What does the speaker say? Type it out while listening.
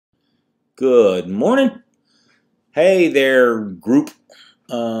Good morning. Hey there, group.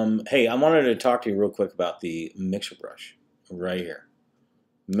 Hey, I wanted to talk to you real quick about the mixer brush right here.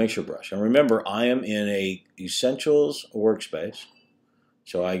 Mixer brush. And remember, I am in a essentials workspace,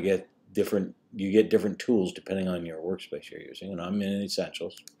 so I get different. You get different tools depending on your workspace you're using, and I'm in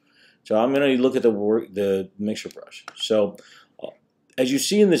essentials. So I'm going to look at the mixer brush. So, as you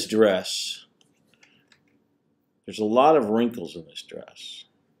see in this dress, there's a lot of wrinkles in this dress.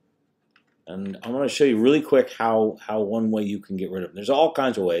 And I'm going to show you really quick how one way you can get rid of them. There's all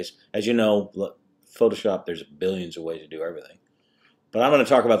kinds of ways. As you know, Photoshop, there's billions of ways to do everything. But I'm going to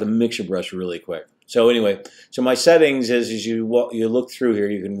talk about the mixer brush really quick. So anyway, so my settings is as you look through here,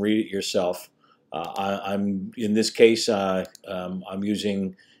 you can read it yourself. I'm in this case, I'm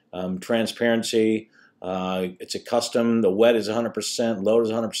using transparency. It's a custom. The wet is 100%, load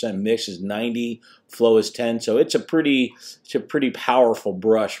is 100%, mix is 90, flow is 10. So it's a pretty powerful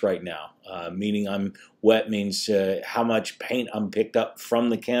brush right now. Meaning I'm wet means how much paint I'm picked up from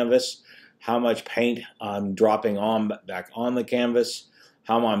the canvas, how much paint I'm dropping back on the canvas,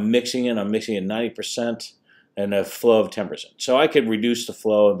 how I'm mixing it. I'm mixing it 90%, and a flow of 10%. So I could reduce the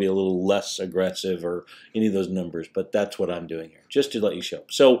flow and be a little less aggressive or any of those numbers, but that's what I'm doing here, just to let you show.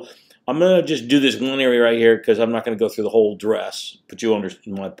 So I'm going to just do this one area right here because I'm not going to go through the whole dress, but you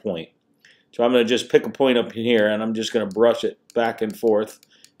understand my point. So I'm going to just pick a point up in here, and I'm just going to brush it back and forth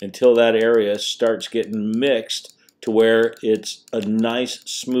until that area starts getting mixed to where it's a nice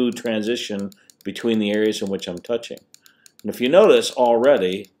smooth transition between the areas in which I'm touching. And if you notice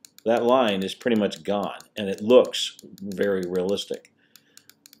already, that line is pretty much gone, and it looks very realistic.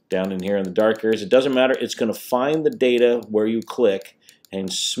 Down in here in the dark areas, it doesn't matter. It's going to find the data where you click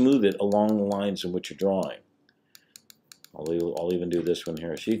and smooth it along the lines in which you're drawing. I'll even do this one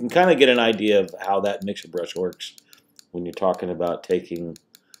here. So you can kind of get an idea of how that mixer brush works when you're talking about taking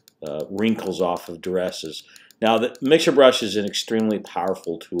wrinkles off of dresses. Now, the mixer brush is an extremely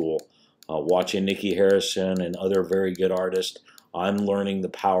powerful tool. Watching Nikki Harrison and other very good artists, I'm learning the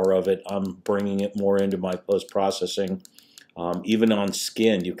power of it. I'm bringing it more into my post-processing. Even on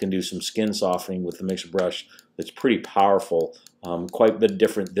skin, you can do some skin softening with the mixer brush that's pretty powerful, quite a bit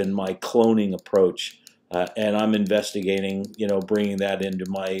different than my cloning approach. And I'm investigating, bringing that into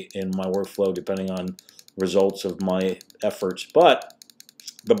my workflow depending on results of my efforts. But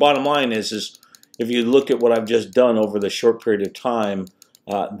the bottom line is if you look at what I've just done over the short period of time,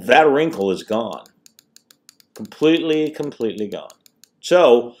 that wrinkle is gone. Completely gone.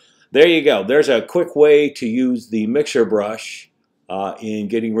 So there you go. There's a quick way to use the mixer brush in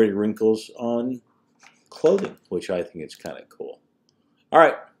getting rid of wrinkles on clothing, which I think is kind of cool. All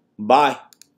right, bye.